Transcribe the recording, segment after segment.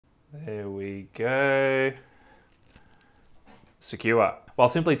There we go. Secure. While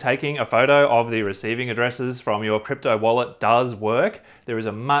simply taking a photo of the receiving addresses from your crypto wallet does work, there is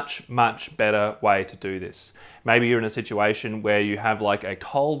a much better way to do this. Maybe you're in a situation where you have like a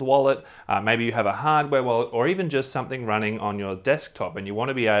cold wallet, maybe you have a hardware wallet, or even just something running on your desktop and you want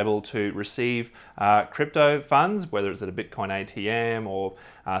to be able to receive crypto funds, whether it's at a Bitcoin ATM or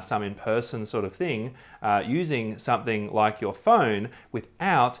some in-person sort of thing, using something like your phone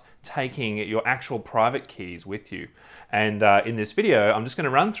without taking your actual private keys with you. And in this video, I'm just going to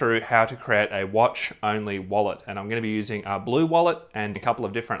run through how to create a watch-only wallet. And I'm going to be using a Blue Wallet and a couple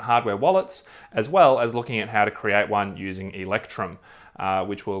of different hardware wallets, as well as looking at how to create one using Electrum,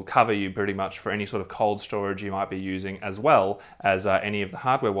 which will cover you pretty much for any sort of cold storage you might be using, as well as any of the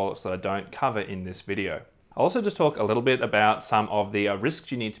hardware wallets that I don't cover in this video. I'll also just talk a little bit about some of the risks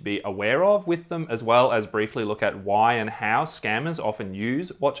you need to be aware of with them, as well as briefly look at why and how scammers often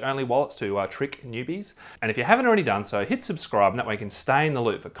use watch-only wallets to trick newbies. And if you haven't already done so, hit subscribe, and that way you can stay in the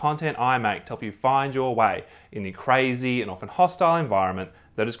loop for content I make to help you find your way in the crazy and often hostile environment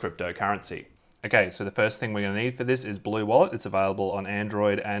that is cryptocurrency. Okay, so the first thing we're going to need for this is Blue Wallet. It's available on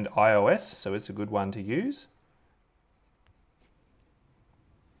Android and iOS, so it's a good one to use.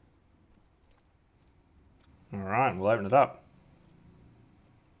 All right, we'll open it up.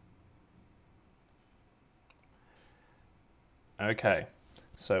 Okay,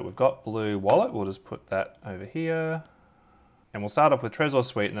 so we've got Blue Wallet. We'll just put that over here. And we'll start off with Trezor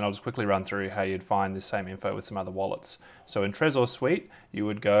Suite, and then I'll just quickly run through how you'd find this same info with some other wallets. So in Trezor Suite, you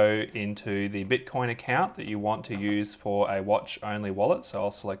would go into the Bitcoin account that you want to use for a watch-only wallet. So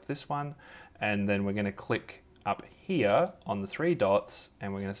I'll select this one, and then we're going to click up here on the three dots,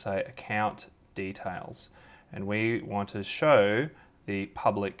 and we're going to say Account Details. And we want to show the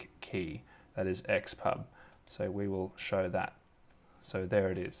public key, that is xpub. So we will show that. So there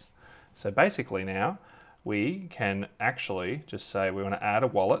it is. So basically now we can actually just say we want to add a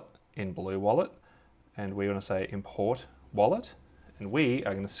wallet in Blue Wallet, and we want to say import wallet, and we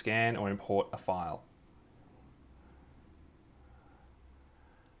are going to scan or import a file.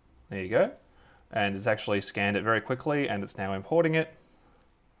 There you go. And it's actually scanned it very quickly, and it's now importing it.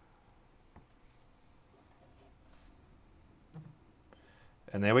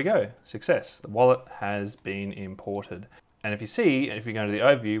 And there we go, success. The wallet has been imported. And if you go to the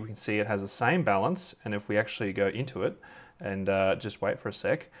overview, we can see it has the same balance. And if we actually go into it and just wait for a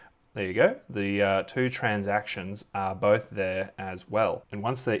sec, there you go. The two transactions are both there as well. And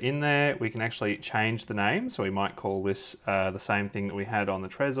once they're in there, we can actually change the name. So we might call this the same thing that we had on the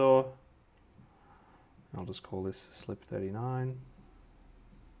Trezor. I'll just call this slip39.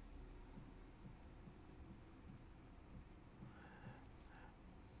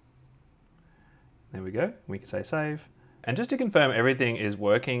 There we go, we can say save. And just to confirm everything is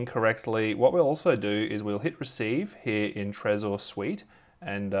working correctly, what we'll also do is we'll hit receive here in Trezor Suite,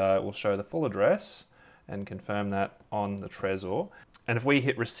 and we'll show the full address and confirm that on the Trezor. And if we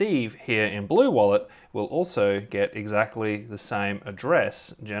hit receive here in Blue Wallet, we'll also get exactly the same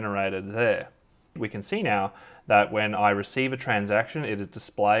address generated there. We can see now that when I receive a transaction, it is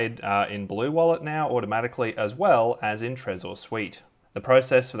displayed in Blue Wallet now automatically, as well as in Trezor Suite. The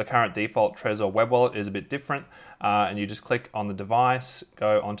process for the current default Trezor Web Wallet is a bit different, and you just click on the device,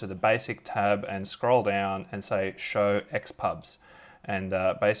 go onto the basic tab and scroll down and say show xpubs. And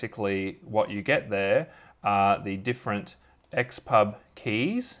basically what you get there are the different xpub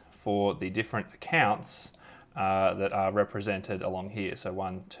keys for the different accounts that are represented along here. So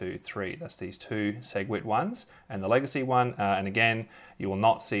 1, 2, 3, that's these two SegWit ones and the legacy one. And again, you will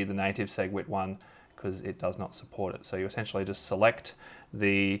not see the native SegWit one because it does not support it. So you essentially just select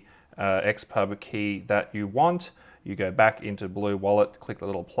the xpub key that you want. You go back into Blue Wallet, click the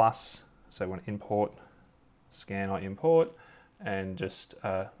little plus. So we want to import, scan or import, and just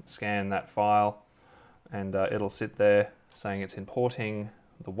scan that file, and it'll sit there saying it's importing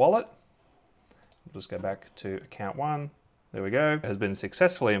the wallet. We'll just go back to account 1. There we go, it has been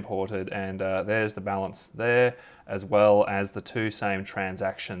successfully imported, and there's the balance there, as well as the two same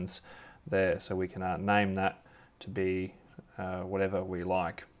transactions there. So we can name that to be whatever we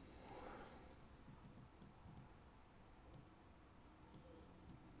like.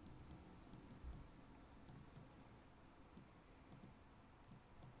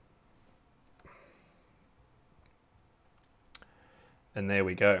 And there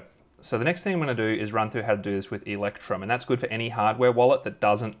we go. So the next thing I'm going to do is run through how to do this with Electrum, and that's good for any hardware wallet that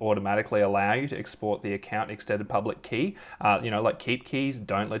doesn't automatically allow you to export the account extended public key. Like Keepkeys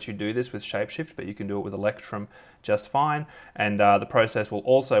don't let you do this with Shapeshift, but you can do it with Electrum just fine. And the process will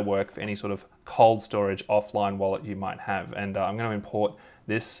also work for any sort of cold storage offline wallet you might have. And I'm going to import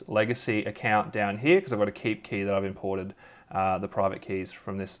this legacy account down here because I've got a keep key that I've imported the private keys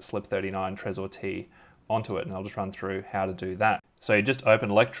from this slip39 Trezor T onto it, and I'll just run through how to do that. So you just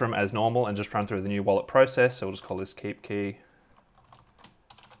open Electrum as normal and just run through the new wallet process. So we'll just call this Keepkey.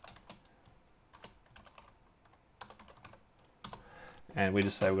 And we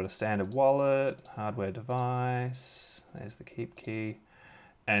just say we've got a standard wallet, hardware device, there's the keep key.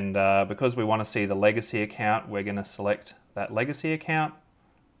 And because we want to see the legacy account, we're going to select that legacy account.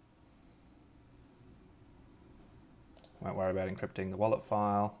 Won't worry about encrypting the wallet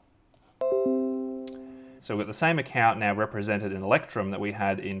file. So we've got the same account now represented in Electrum that we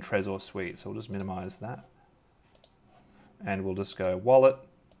had in Trezor Suite. So we'll just minimize that. And we'll just go wallet,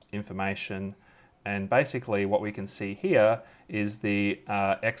 information, and basically what we can see here is the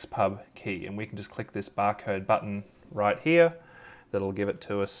xpub key. And we can just click this barcode button right here. That'll give it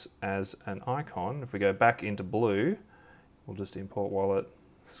to us as an icon. If we go back into Blue, we'll just import wallet,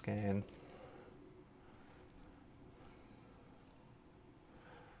 scan.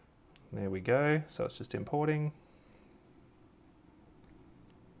 There we go, so it's just importing.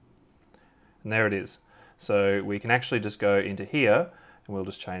 And there it is. So we can actually just go into here and we'll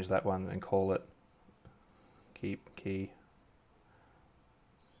just change that one and call it Keepkey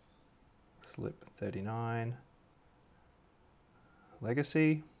slip39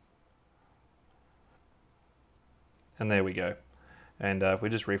 legacy. And there we go. And if we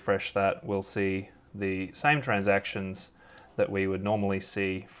just refresh that, we'll see the same transactions that we would normally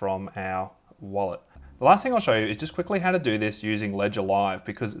see from our wallet. The last thing I'll show you is just quickly how to do this using Ledger Live,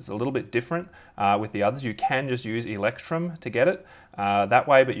 because it's a little bit different with the others. You can just use Electrum to get it that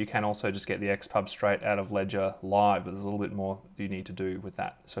way, but you can also just get the xpub straight out of Ledger Live, but there's a little bit more you need to do with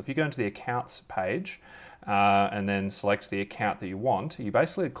that. So if you go into the accounts page and then select the account that you want, you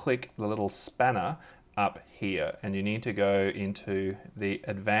basically click the little spanner up here and you need to go into the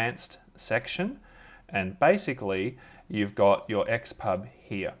advanced section, and basically you've got your xpub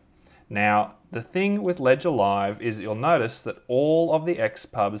here. Now, the thing with Ledger Live is you'll notice that all of the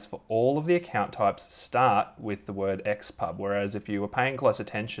xpubs for all of the account types start with the word xpub, whereas if you were paying close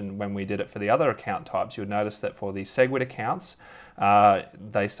attention when we did it for the other account types, you would notice that for the SegWit accounts,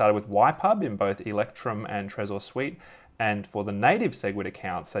 they started with ypub in both Electrum and Trezor Suite, and for the native SegWit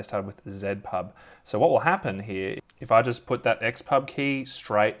accounts, they started with zpub. So what will happen here, if I just put that xpub key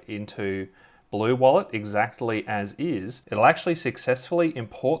straight into Blue Wallet exactly as is, it'll actually successfully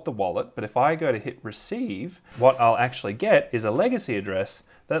import the wallet, but if I go to hit receive, what I'll actually get is a legacy address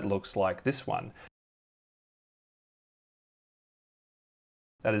that looks like this one.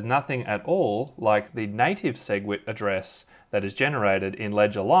 That is nothing at all like the native SegWit address that is generated in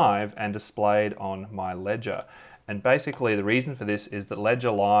Ledger Live and displayed on my ledger. And basically the reason for this is that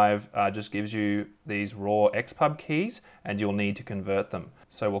Ledger Live just gives you these raw xpub keys and you'll need to convert them.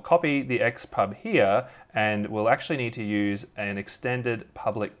 So we'll copy the xpub here and we'll actually need to use an extended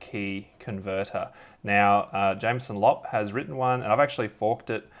public key converter. Now Jameson Lopp has written one and I've actually forked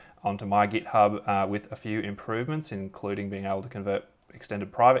it onto my GitHub with a few improvements, including being able to convert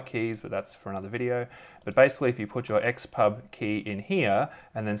extended private keys, but that's for another video. But basically if you put your xpub key in here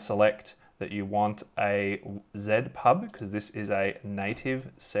and then select that you want a zpub, because this is a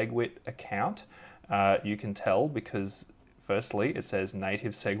native SegWit account. You can tell because firstly it says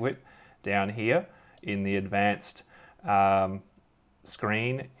native SegWit down here in the advanced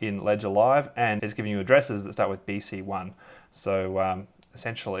screen in Ledger Live, and it's giving you addresses that start with BC1. So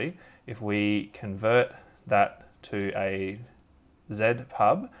essentially if we convert that to a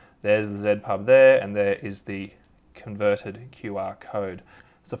zpub, there's the zpub there and there is the converted QR code.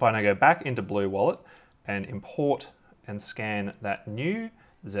 So if I now go back into Blue Wallet and import and scan that new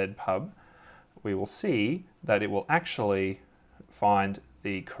zpub, we will see that it will actually find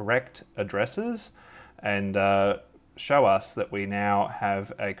the correct addresses and show us that we now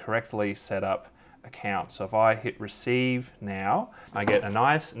have a correctly set up account. So if I hit receive now, I get a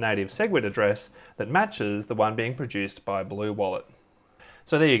nice native SegWit address that matches the one being produced by Blue Wallet.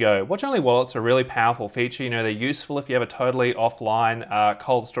 So there you go. Watch-only wallets are a really powerful feature. You know, they're useful if you have a totally offline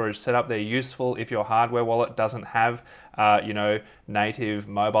cold storage setup. They're useful if your hardware wallet doesn't have, you know, native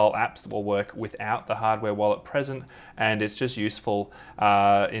mobile apps that will work without the hardware wallet present. And it's just useful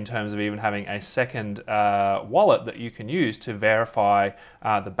in terms of even having a second wallet that you can use to verify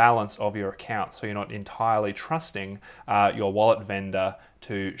the balance of your account. So you're not entirely trusting your wallet vendor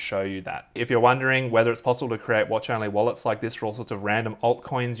to show you that. If you're wondering whether it's possible to create watch-only wallets like this for all sorts of random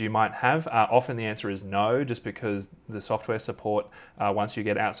altcoins you might have, often the answer is no, just because the software support, once you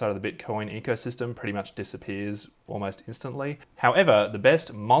get outside of the Bitcoin ecosystem, pretty much disappears almost almost instantly. However, the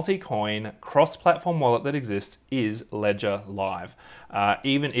best multi-coin cross-platform wallet that exists is Ledger Live.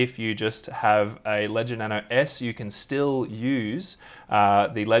 Even if you just have a Ledger Nano S, you can still use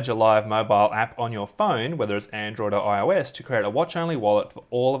the Ledger Live mobile app on your phone, whether it's Android or iOS, to create a watch-only wallet for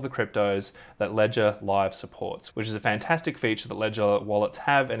all of the cryptos that Ledger Live supports, which is a fantastic feature that Ledger wallets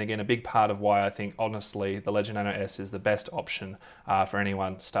have, and again, a big part of why I think, honestly, the Ledger Nano S is the best option for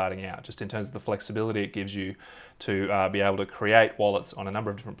anyone starting out, just in terms of the flexibility it gives you to be able to create wallets on a number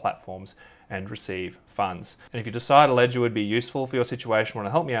of different platforms and receive funds. And if you decide a Ledger would be useful for your situation, want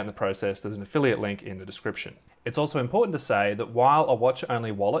to help me out in the process, there's an affiliate link in the description. It's also important to say that while a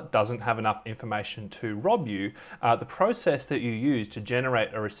watch-only wallet doesn't have enough information to rob you, the process that you use to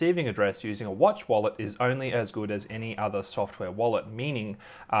generate a receiving address using a watch wallet is only as good as any other software wallet, meaning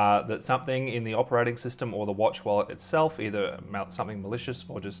that something in the operating system or the watch wallet itself, either something malicious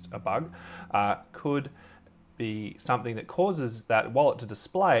or just a bug, could be something that causes that wallet to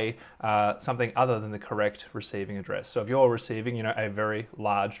display something other than the correct receiving address. So if you're receiving, a very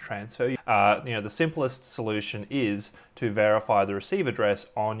large transfer, the simplest solution is to verify the receive address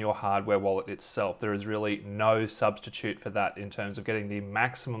on your hardware wallet itself. There is really no substitute for that in terms of getting the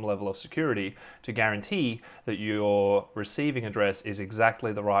maximum level of security to guarantee that your receiving address is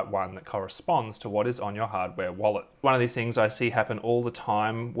exactly the right one that corresponds to what is on your hardware wallet. One of these things I see happen all the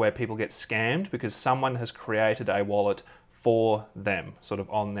time where people get scammed because someone has created a wallet for them, sort of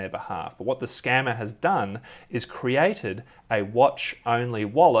on their behalf. But what the scammer has done is created a watch-only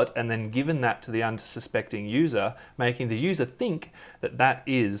wallet and then given that to the unsuspecting user, making the user think that that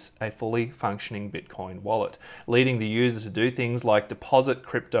is a fully functioning Bitcoin wallet, leading the user to do things like deposit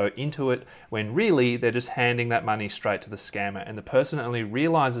crypto into it when really they're just handing that money straight to the scammer, and the person only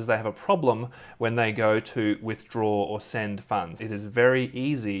realizes they have a problem when they go to withdraw or send funds. It is very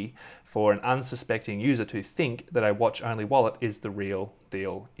easy for an unsuspecting user to think that a watch-only wallet is the real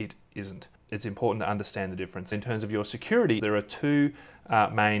deal. It isn't. It's important to understand the difference. In terms of your security, there are two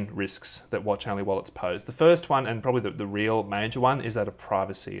main risks that watch-only wallets pose. The first one, and probably the real major one, is that of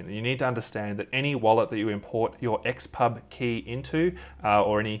privacy. And you need to understand that any wallet that you import your xpub key into,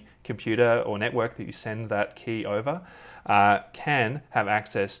 or any computer or network that you send that key over, can have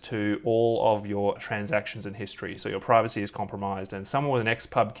access to all of your transactions and history. So your privacy is compromised, and someone with an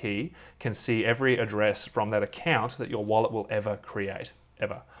xpub key can see every address from that account that your wallet will ever create,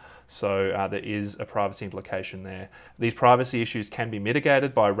 ever. So there is a privacy implication there. These privacy issues can be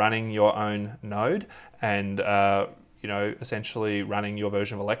mitigated by running your own node and essentially running your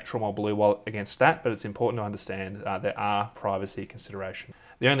version of Electrum or Blue Wallet against that, but it's important to understand there are privacy considerations.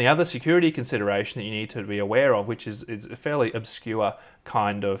 The only other security consideration that you need to be aware of, which is a fairly obscure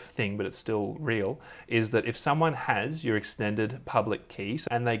kind of thing, but it's still real, is that if someone has your extended public keys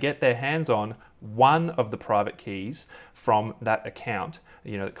and they get their hands on one of the private keys from that account,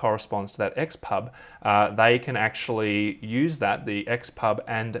 that corresponds to that xpub, they can actually use that, the xpub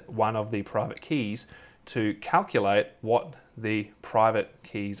and one of the private keys, to calculate what the private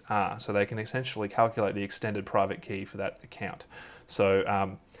keys are. So they can essentially calculate the extended private key for that account.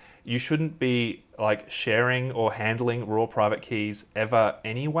 So you shouldn't be sharing or handling raw private keys ever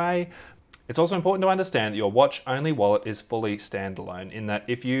anyway. It's also important to understand that your watch-only wallet is fully standalone, in that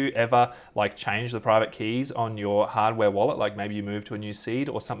if you ever change the private keys on your hardware wallet, like maybe you move to a new seed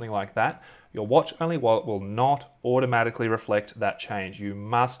or something like that, your watch-only wallet will not automatically reflect that change. You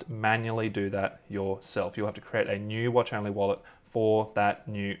must manually do that yourself. You'll have to create a new watch-only wallet for that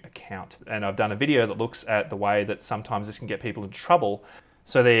new account. And I've done a video that looks at the way that sometimes this can get people into trouble.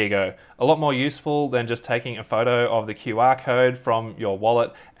 So there you go. A lot more useful than just taking a photo of the QR code from your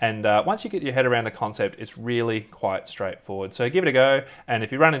wallet. And once you get your head around the concept, it's really quite straightforward. So give it a go. And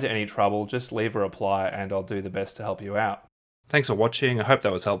if you run into any trouble, just leave a reply and I'll do the best to help you out. Thanks for watching. I hope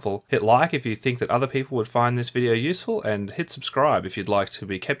that was helpful. Hit like if you think that other people would find this video useful, and hit subscribe if you'd like to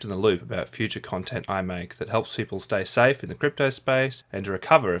be kept in the loop about future content I make that helps people stay safe in the crypto space and to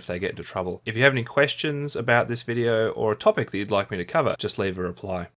recover if they get into trouble. If you have any questions about this video or a topic that you'd like me to cover, just leave a reply.